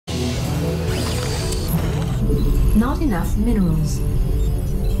Not enough minerals.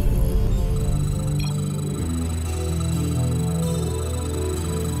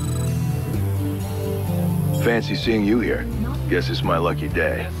 Fancy seeing you here. Guess it's my lucky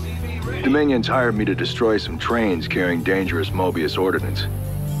day. Dominion's hired me to destroy some trains carrying dangerous Mobius ordnance.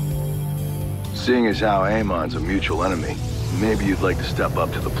 Seeing as how Amon's a mutual enemy, maybe you'd like to step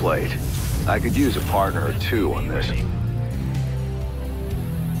up to the plate. I could use a partner or two on this.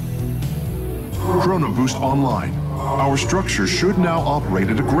 Chrono Boost online. Our structure should now operate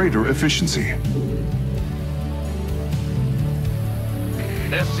at a greater efficiency.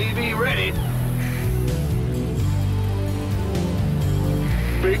 SCV ready.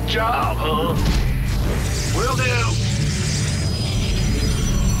 Big job, huh? Will do.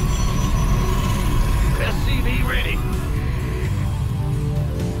 SCV ready.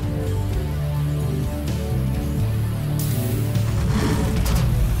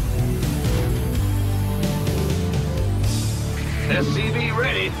 SCV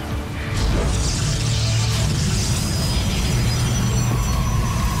ready.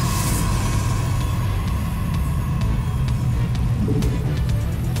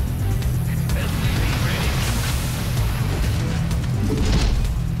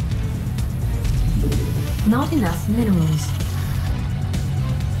 Not enough minerals.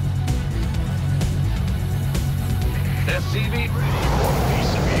 SCV ready. One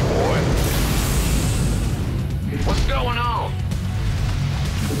piece of me, boy. What's going on?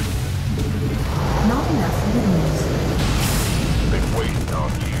 Not enough minerals. Been waiting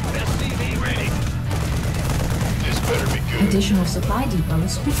on you. SCV ready. This better be good. Additional supply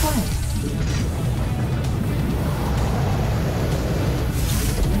depots required.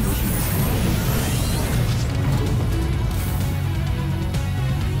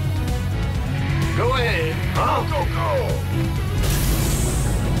 Go ahead. I'll go.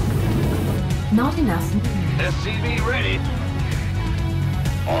 Not enough. SCV ready.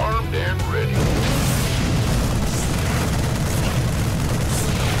 Armed and ready.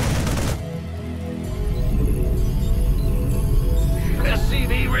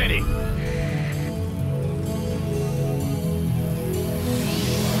 SCV ready.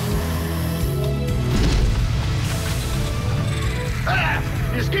 Ah!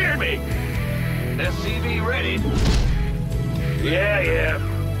 You scared me! SCV ready. Yeah.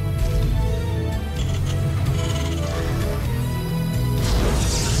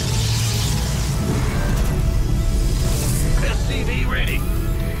 SCV ready.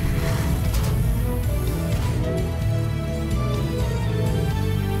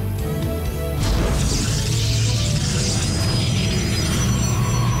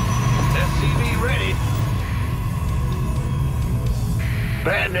 SCV ready.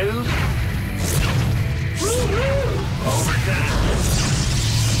 Bad news. Overtime.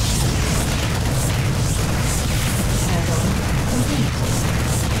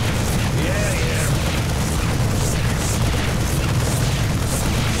 Yeah.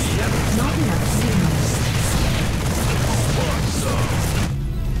 Yep. Not enough minerals.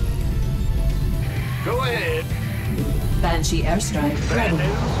 Go ahead. Banshee airstrike Bad ready.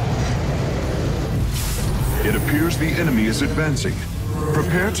 news. It appears the enemy is advancing.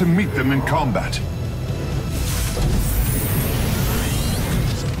 Prepare to meet them in combat.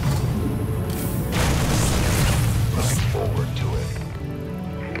 Looking forward to it.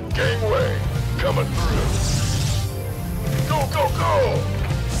 Gangway coming through. Go.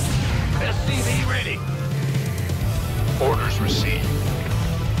 SCV ready. Orders received.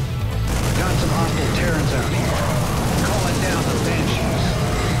 Got some hostile Terrans out here. Calling down the Banshees.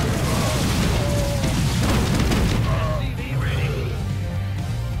 SCV ready.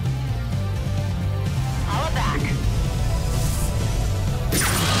 All back.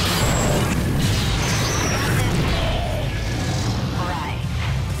 Right.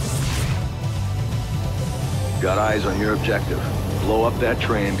 Got eyes on your objective. Blow up that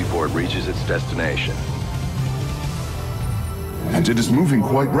train before it reaches its destination. And it is moving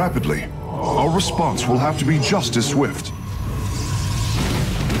quite rapidly. Our response will have to be just as swift.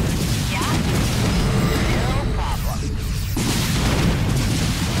 Yeah? No problem.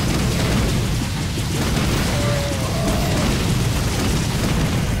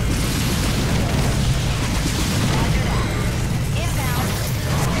 Inbound.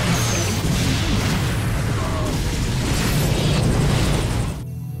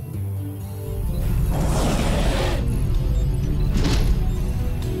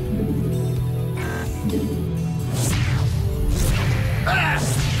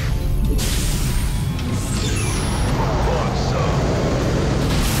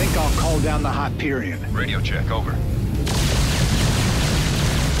 Think I'll call down the Hyperion. Radio check, over.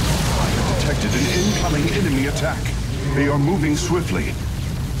 Detect detected an incoming enemy attack. They are moving swiftly.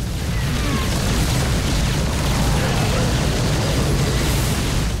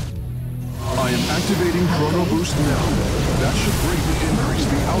 I am activating Chrono Boost now. That should greatly increase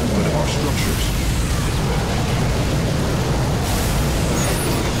the output of our structures.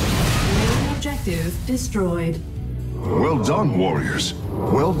 Objective destroyed. Well done, warriors.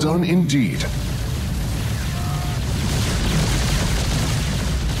 Well done indeed.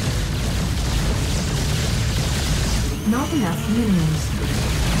 Not enough minerals.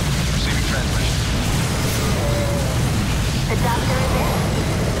 Receiving transmission. The doctor is in.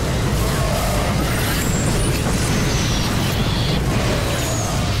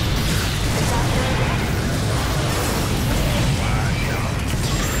 The doctor is in.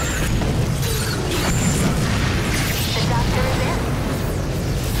 The doctor is in.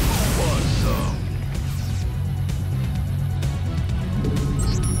 What's up?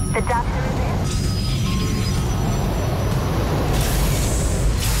 The doctor is in.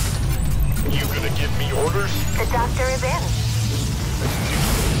 You gonna give me orders? The doctor is in.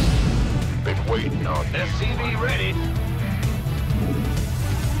 Been waiting on you. SCV ready.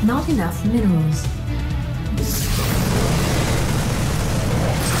 Not enough minerals.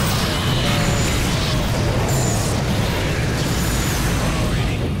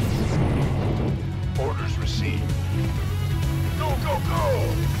 Orders received. Go, go, go!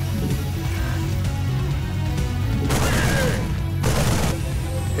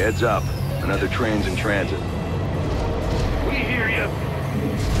 Heads up. Another train's in transit. We hear you.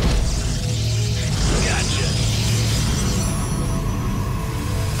 Gotcha.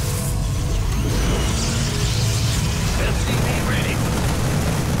 SCV ready.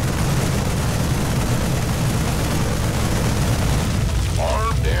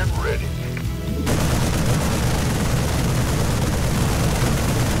 Armed and ready.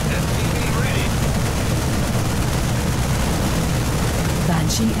 SCV ready.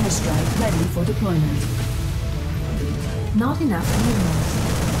 Banshee airstrike ready for deployment. Not enough minerals.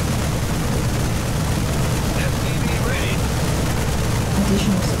 SCV ready.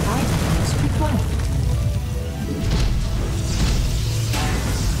 Additional supply depots required.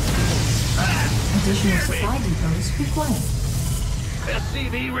 Additional supply depots required.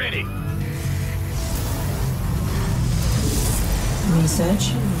 SCV ready. Research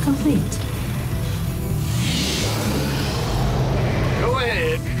complete. Go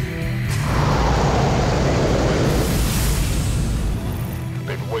ahead.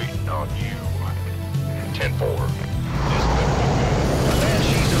 Been waiting on you. 10-4. This better be good.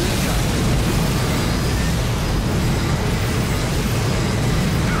 Banshees are incoming.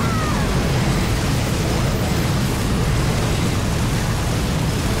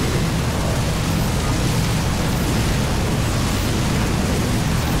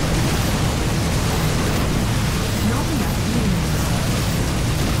 Not enough minerals.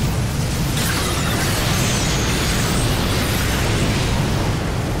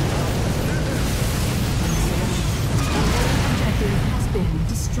 Objective has been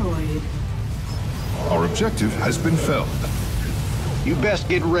destroyed. Our objective has been felled. You best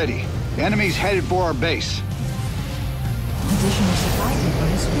get ready. The enemy's headed for our base. Additional supply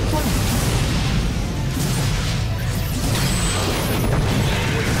depots required.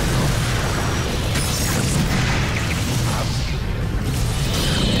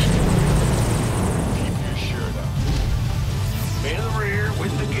 Keep your shirt up. In the rear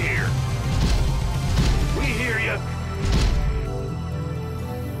with the gear. We hear you.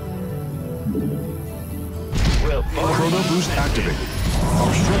 Well, Chrono Boost activated.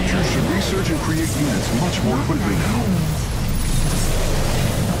 Our structures should research and create units much more quickly now.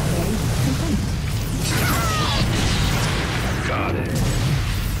 got it.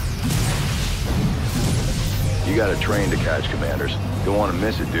 You got a train to catch, Commanders. Don't want to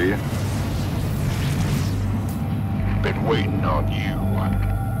miss it, do you? Been waiting on you.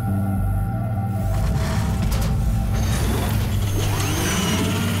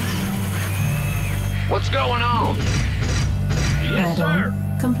 What's going on? Yes, sir.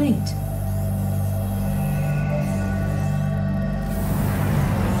 Add-on complete.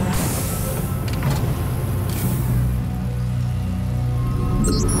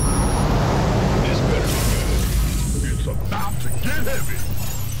 This better be good. It's about to get heavy.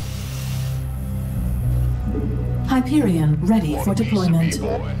 Hyperion ready for deployment.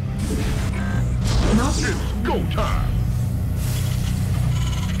 Boy. Not It's go time.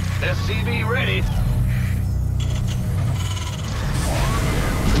 SCV ready.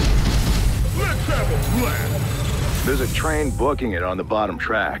 Let's have a blast. There's a train booking it on the bottom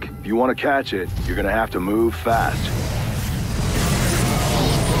track. If you want to catch it, you're gonna have to move fast.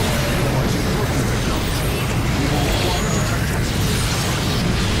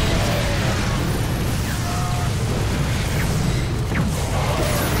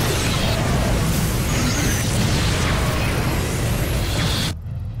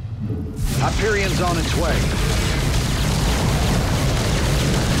 Hyperion's on its way.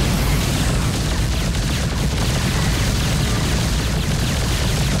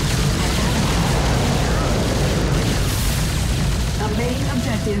 The main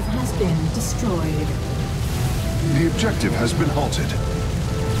objective has been destroyed. The objective has been halted.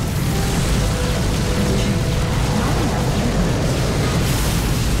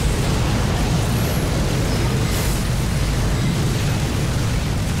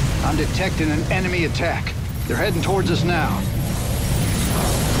 I'm detecting an enemy attack. They're heading towards us now.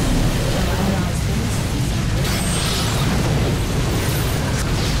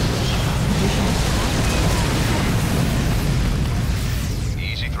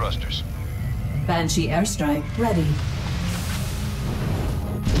 Easy thrusters. Banshee airstrike ready.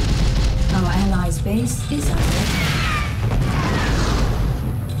 Our allies' base is under attack.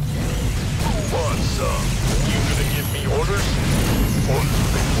 Come on, son. You gonna give me orders? Or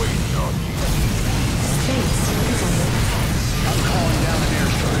you've been waiting on you? Base is under attack. I'm calling down an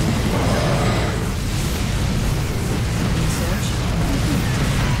airstrike. Research complete.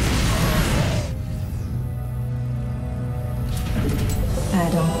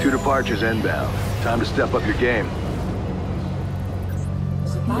 Add-on. 2 departures inbound. Time to step up your game.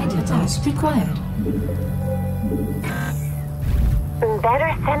 Light attacks required.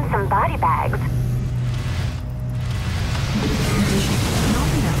 Better send some body bags. Not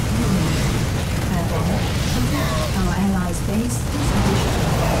enough room. Add-on. Our allies' base is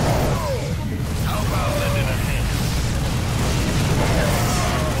How about lending a hand?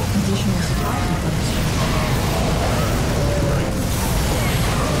 additional supply depots.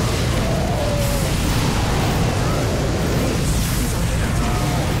 Base is under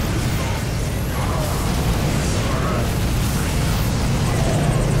attack.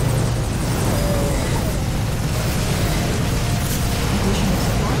 Additional supply additional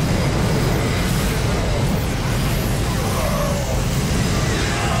supply.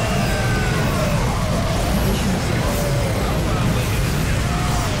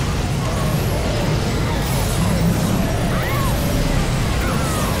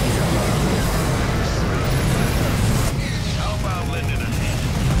 How about lending a hand?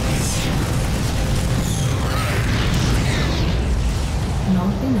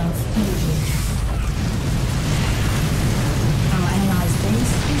 Not enough energy. Our allies'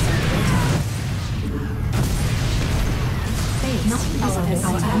 base is under attack. Base is under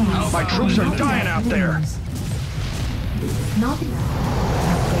attack. My troops are dying out there. Not enough.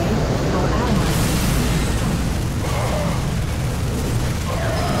 Upgrade our allies.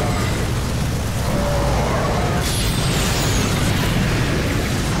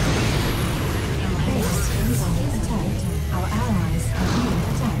 Our base is under attack. Our allies are being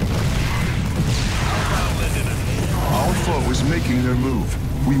attacked. Our foe is making their move.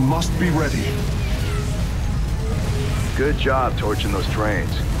 We must be ready. Good job torching those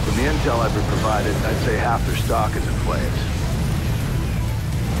trains. From the intel I've been provided, I'd say half their stock is in flames.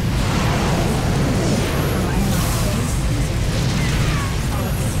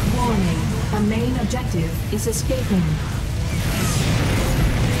 Warning, a main objective is escaping.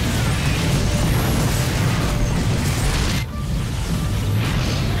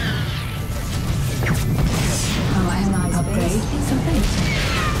 Our allies' upgrade is complete.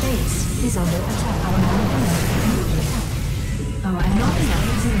 Base is under attack. Our allies'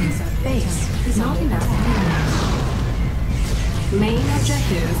 base is not enough. Main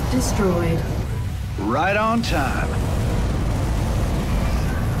objective destroyed. Right on time.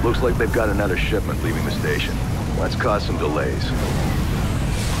 Looks like they've got another shipment leaving the station. Let's cause some delays.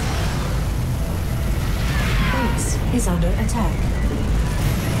 Base is under attack.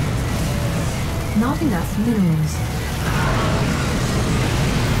 Not enough minerals.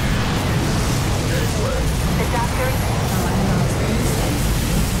 The doctor. Our allies' base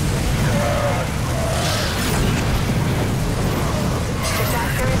The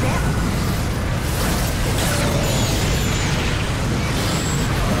doctor is in.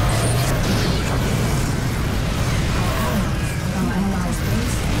 Our allies'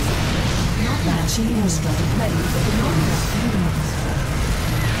 base not Banshee airstrike ready for deployment.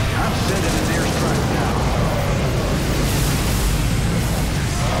 I'm sending an airstrike now.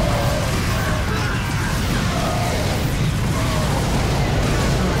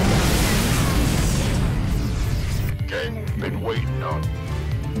 Gang been waiting on you.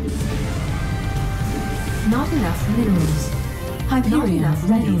 Not enough minerals. Hyperion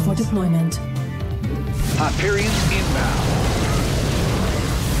ready for deployment. Hyperion's inbound.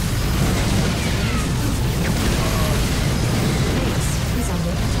 Base is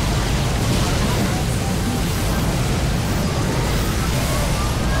under attack.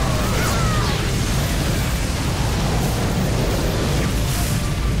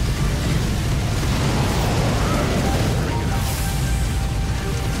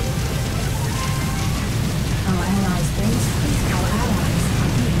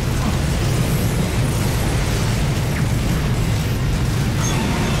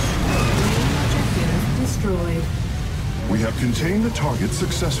 Contain the target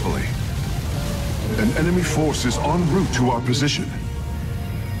successfully. An enemy force is en route to our position.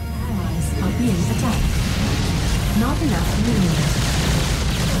 Allies are being attacked. Not enough minerals.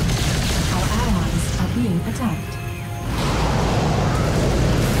 Our allies are being attacked.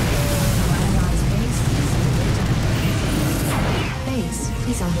 Our allies' base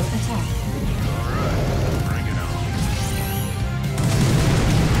is under attack. Alright, bring it on.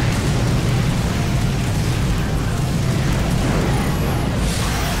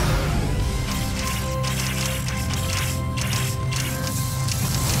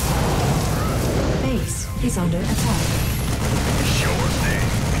 Base is under attack. Sure thing.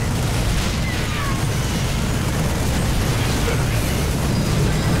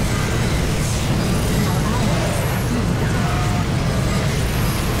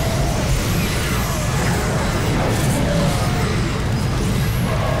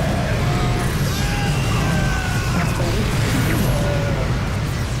 Our allies are being attacked.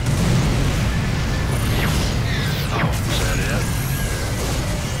 Oh, is that it?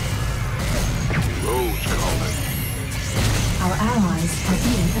 Road's calling. Our allies are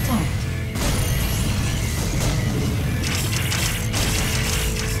being attacked.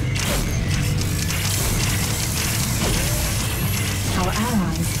 Our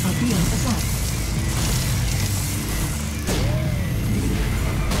allies are being attacked.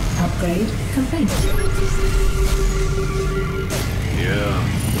 Upgrade complete. Yeah.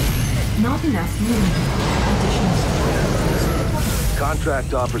 Not enough minerals. Additional supply.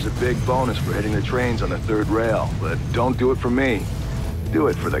 Contract offers a big bonus for hitting the trains on the third rail, but don't do it for me. Do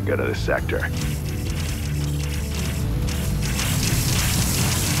it for the good of the sector.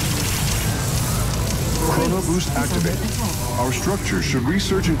 Chrono boost activated. Our structure should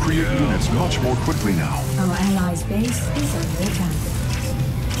research and create units much more quickly now. Our allies' base is under attack.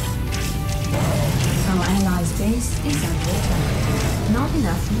 Our allies' base is under attack. Not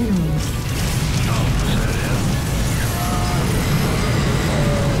enough minerals. Oh, is that it?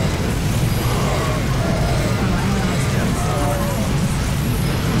 Our allies' base.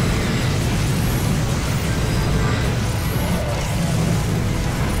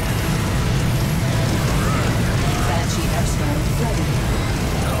 Banshee airstrike ready.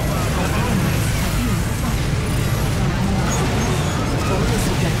 Our allies are being attacked. Our allies' focus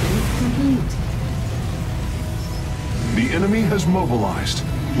objective complete. The enemy has mobilized.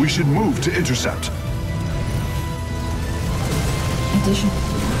 We should move to intercept. Addition.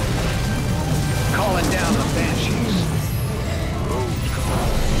 Calling down the Banshees.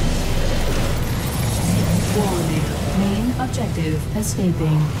 Warning. Main objective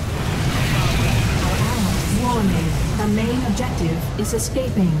escaping. Our allies. Warning. The main objective is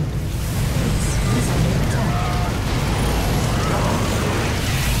escaping. Base is under attack.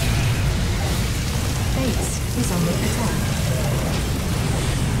 Base is under attack.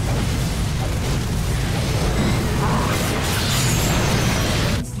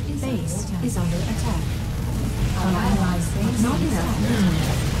 Base is under attack. Our allies' base not enough minerals.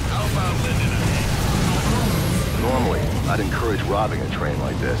 How about lending a hand? Normally, I'd encourage robbing a train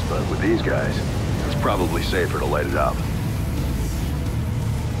like this, but with these guys, it's probably safer to light it up.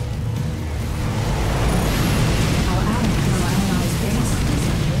 Our allies' base is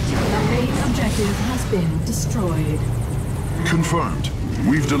under attack. The main objective has been destroyed. Confirmed.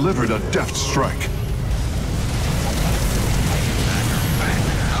 We've delivered a deft strike.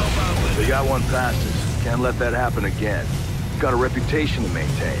 How about lending? We got one past us. Can't let that happen again. Got a reputation to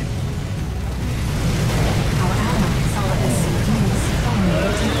maintain. Our allies are SCVs under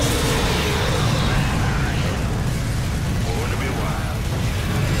attack. Born to be wild.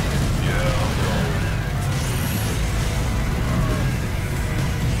 Yeah, I'm going.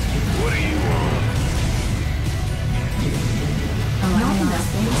 What do you want? Our allies'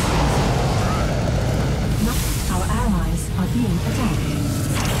 base. Our allies are being attacked.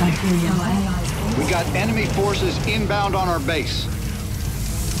 Our allies' base. We got enemy forces inbound on our base.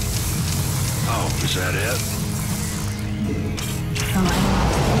 Oh, is that it? Our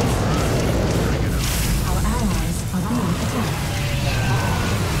allies' base. Our allies are being attacked.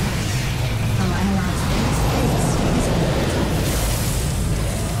 Our allies' base is under attack.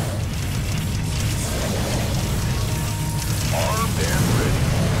 Armed and ready.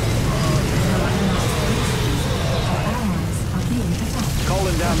 Our allies are being attacked.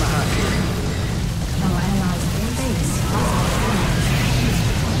 Calling down the Hyperion. Our allies' base is under attack.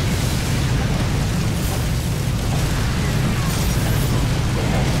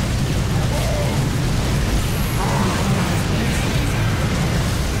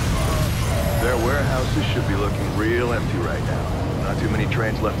 Their warehouses should be looking real empty right now. Not too many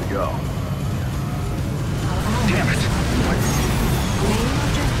trains left to go. Damn it! Main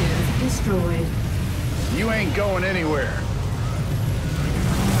objective destroyed. You ain't going anywhere.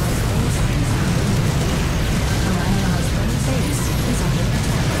 Our allies' base is under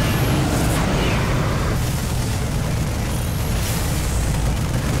attack.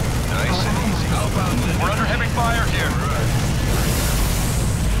 Nice and easy. How about this? We're under heavy fire here.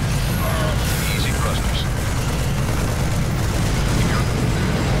 Easy thrusters.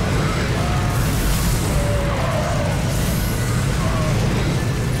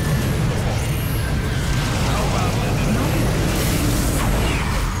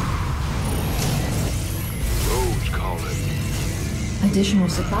 Roads calling. Additional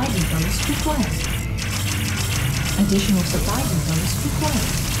supply depots required. Additional supply depots required.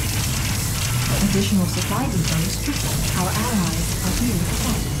 Additional supply depots required. Our allies are being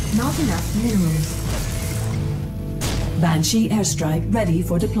attacked. Not enough minerals. Banshee airstrike ready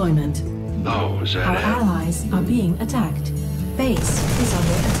for deployment. Oh, is that Our it? allies are being attacked. Base is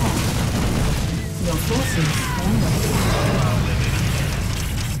under attack. Your forces are under attack.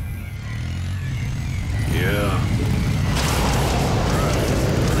 Yeah.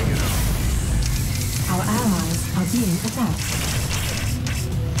 Our allies are being attacked.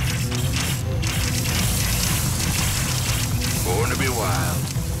 Born to be wild.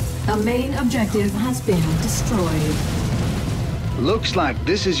 A main objective has been destroyed. Looks like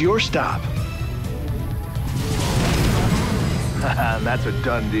this is your stop. That's a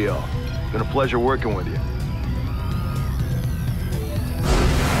done deal. Been a pleasure working with you.